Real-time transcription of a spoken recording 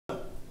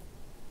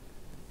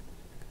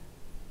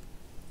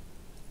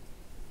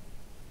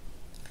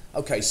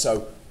Okay,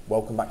 so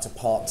welcome back to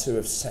part 2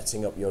 of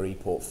setting up your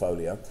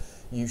eportfolio.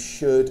 You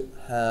should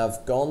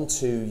have gone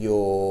to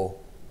your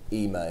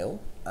email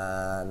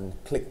and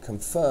click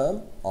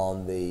confirm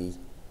on the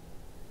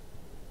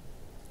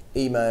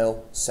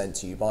email sent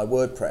to you by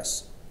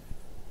WordPress.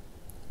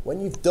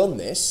 When you've done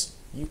this,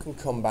 you can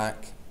come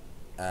back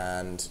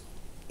and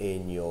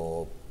in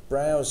your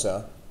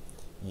browser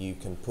you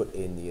can put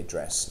in the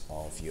address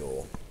of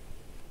your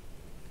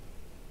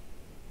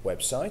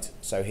website.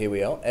 So here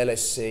we are,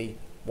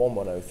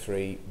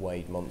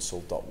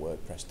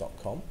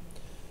 lsc1103wademunsell.wordpress.com,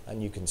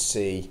 and you can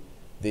see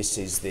this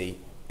is the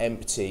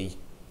empty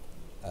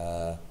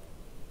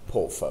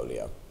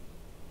portfolio.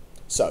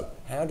 So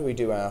how do we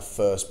do our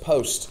first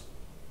post?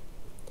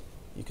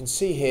 You can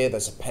see here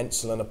there's a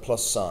pencil and a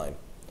plus sign.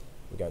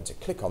 We're going to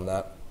click on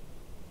that,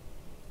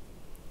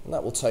 and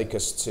that will take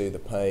us to the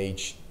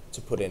page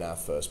to put in our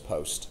first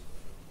post.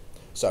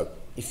 So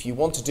if you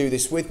want to do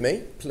this with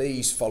me,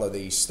 please follow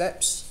these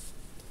steps.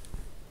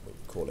 We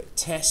call it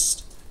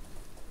test,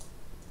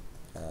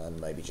 and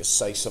maybe just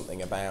say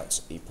something about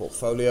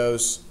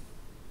ePortfolios.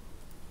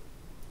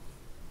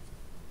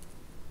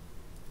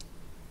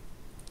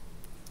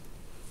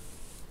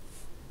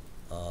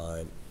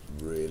 I'm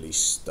really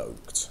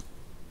stoked.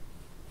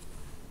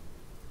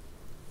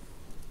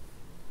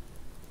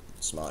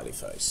 Smiley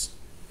face.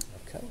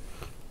 Okay.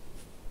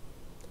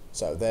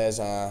 So there's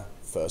our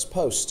first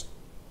post.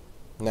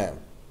 Now,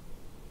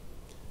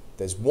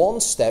 there's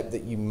one step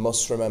that you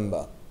must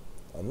remember,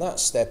 and that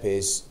step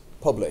is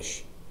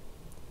publish.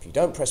 If you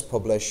don't press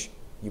publish,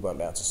 you won't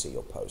be able to see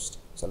your post.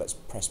 So let's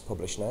press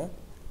publish now.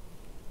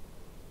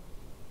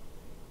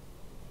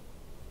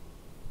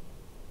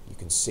 You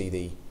can see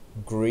the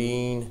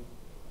green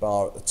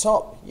bar at the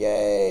top.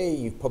 Yay,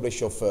 you've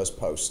published your first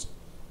post.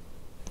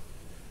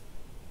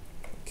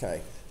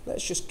 Okay,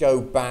 let's just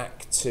go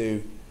back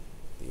to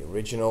the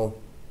original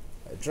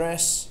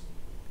address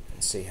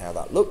and see how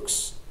that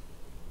looks.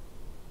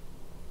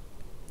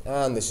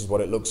 And this is what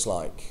it looks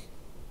like.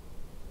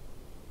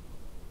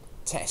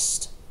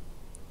 Test.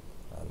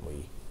 And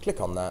we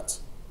click on that.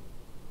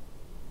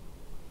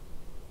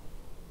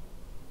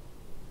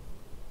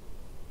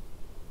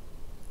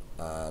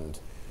 And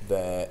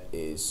there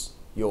is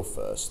your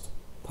first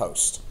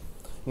post.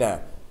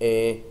 Now,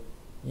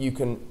 you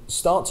can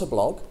start to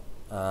blog,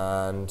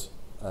 and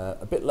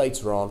a bit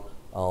later on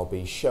I'll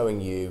be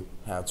showing you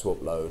how to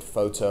upload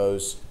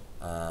photos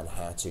and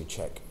how to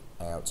check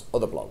out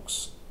other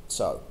blogs.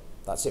 So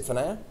that's it for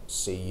now.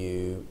 See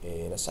you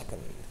in a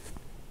second.